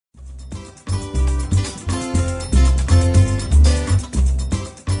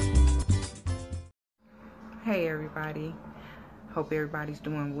Hey everybody, hope everybody's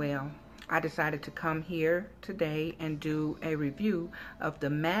doing well. I decided to come here today and do a review of the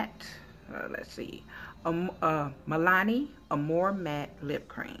matte, Melani Amore matte lip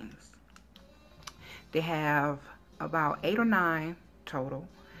creams. They have about 8 or 9 total.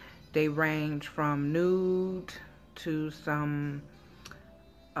 They range from nude to some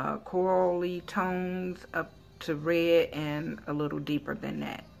corally tones up to red and a little deeper than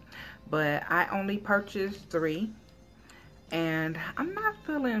that. But I only purchased 3, and I'm not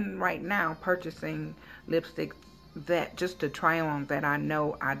feeling right now purchasing lipsticks that just to try on that I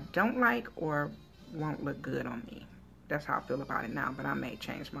know I don't like or won't look good on me. That's how I feel about it now, but I may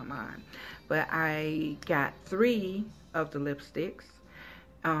change my mind. But I got 3 of the lipsticks,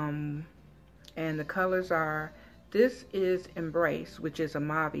 and the colors are, this is Embrace, which is a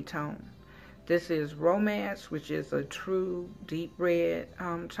mauve tone. This is Romance, which is a true deep red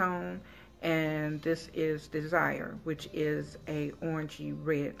tone. And this is Desire, which is a orangey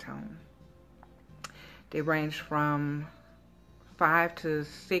red tone. They range from $5 to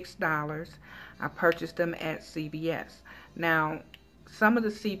 $6. I purchased them at CVS. Now, some of the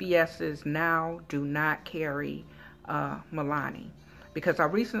CVS's now do not carry Melani, because I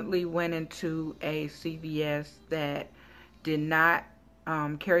recently went into a CVS that did not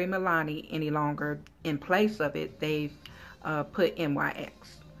carry Melani any longer. In place of it, they've put NYX.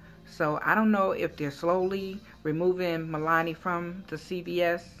 So I don't know if they're slowly removing Melani from the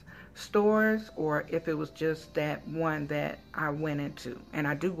CVS stores or if it was just that one that I went into. And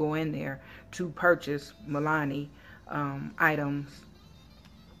I do go in there to purchase Melani items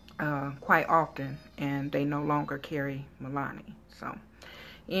quite often, and they no longer carry Melani. So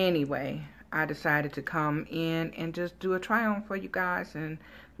anyway, I decided to come in and just do a try on for you guys, and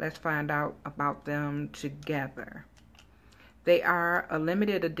let's find out about them together. They are a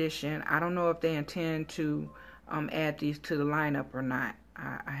limited edition. I don't know if they intend to add these to the lineup or not.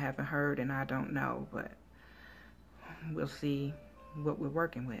 I haven't heard and I don't know, but we'll see what we're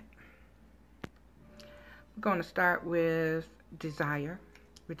working with. We're going to start with Desire,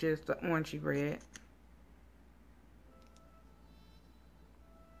 which is the orangey red.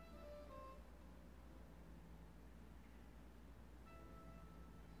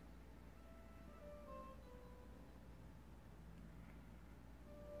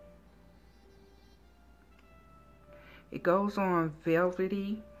 It goes on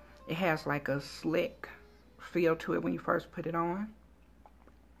velvety. It has like a slick feel to it when you first put it on.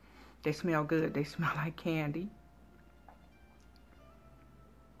 They smell good. They smell like candy.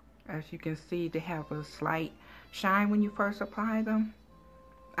 As you can see, they have a slight shine when you first apply them.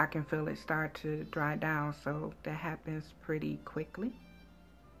 I can feel it start to dry down, so that happens pretty quickly.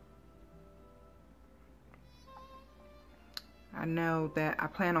 I know that I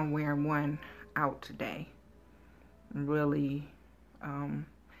plan on wearing one out today. Really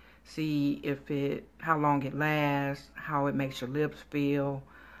see if how long it lasts, how it makes your lips feel,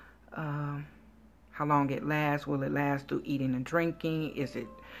 how long it lasts. Will it last through eating and drinking? Is it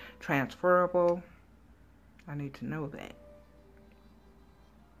transferable? I need to know that.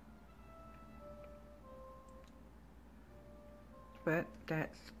 But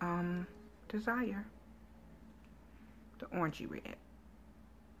that's Desire, the orangey red.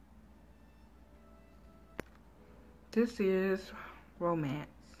 This is Romance.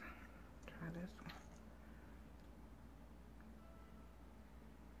 Try this one.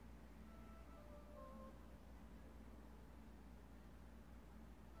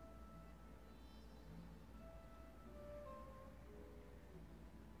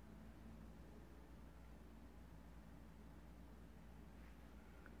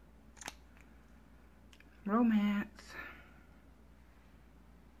 Romance.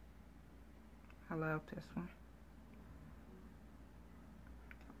 I love this one.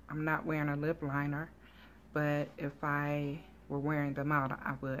 I'm not wearing a lip liner, but if I were wearing them out,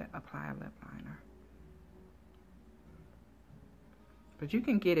 I would apply a lip liner. But you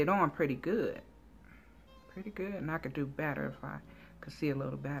can get it on pretty good. Pretty good, and I could do better if I could see a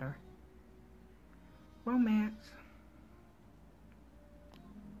little better. Romance.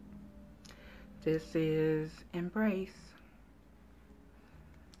 This is Embrace,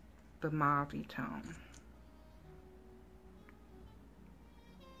 the mauve tone.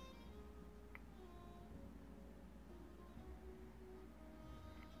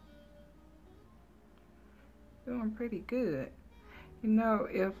 Doing pretty good. You know,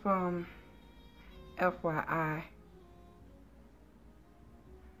 if FYI,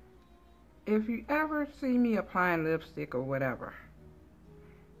 if you ever see me applying lipstick or whatever,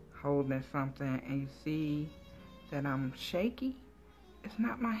 holding something, and you see that I'm shaky, it's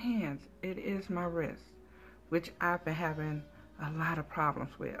not my hands, it is my wrist. which I've been having a lot of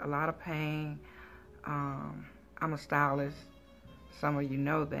problems with, a lot of pain. I'm a stylist. Some of you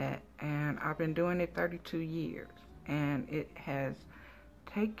know that, and I've been doing it 32 years, and it has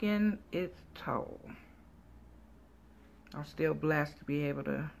taken its toll. I'm still blessed to be able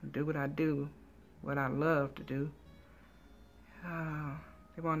to do what I do, what I love to do.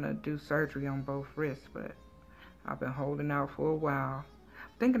 They want to do surgery on both wrists, but I've been holding out for a while.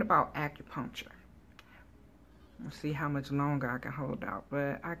 Thinking about acupuncture. We'll see how much longer I can hold out,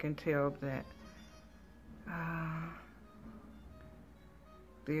 but I can tell that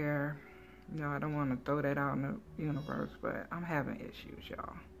I don't want to throw that out in the universe, but I'm having issues,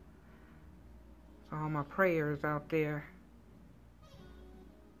 y'all. So all my prayers out there,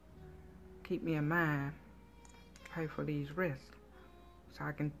 keep me in mind. Pray for these wrists so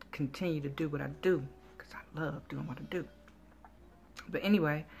I can continue to do what I do, because I love doing what I do. But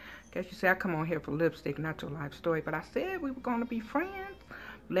anyway, guess you say I come on here for lipstick, not your life story, but I said we were going to be friends,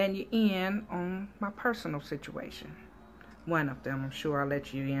 letting you in on my personal situation. One of them, I'm sure I'll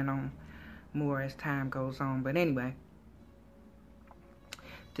let you in on more as time goes on. But anyway,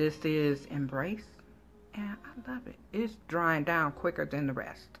 this is Embrace, and I love it. It's drying down quicker than the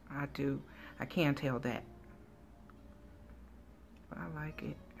rest. I can tell that. But I like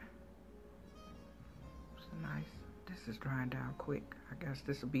it. It's nice. This is drying down quick. I guess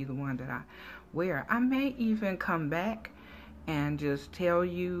this will be the one that I wear. I may even come back and just tell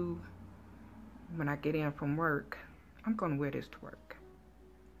you when I get in from work, I'm going to wear this to work.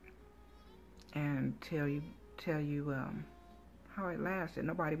 And tell you how it lasted.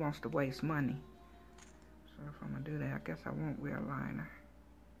 Nobody wants to waste money. So if I'm going to do that, I guess I won't wear a liner.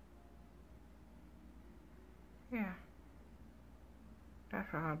 Yeah.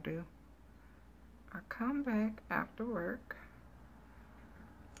 That's what I'll do. I come back after work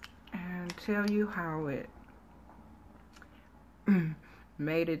and tell you how it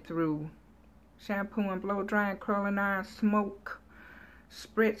made it through shampoo and blow drying, curling iron, smoke,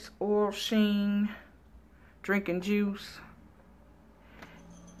 spritz, oil sheen, drinking juice,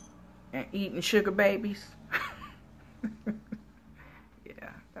 and eating sugar babies.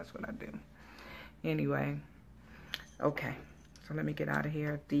 Yeah, that's what I do. Anyway, okay. So let me get out of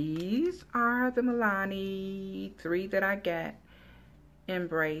here. These are the Melani 3 that I got.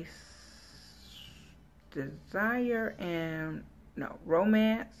 Embrace, Desire, and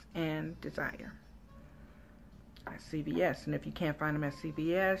Romance and Desire at CVS. And if you can't find them at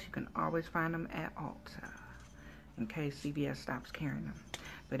CVS, you can always find them at Ulta in case CVS stops carrying them.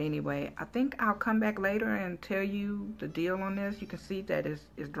 But anyway, I think I'll come back later and tell you the deal on this. You can see that it's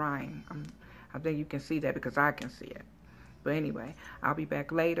drying. I think you can see that because I can see it. But anyway, I'll be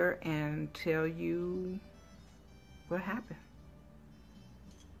back later and tell you what happened.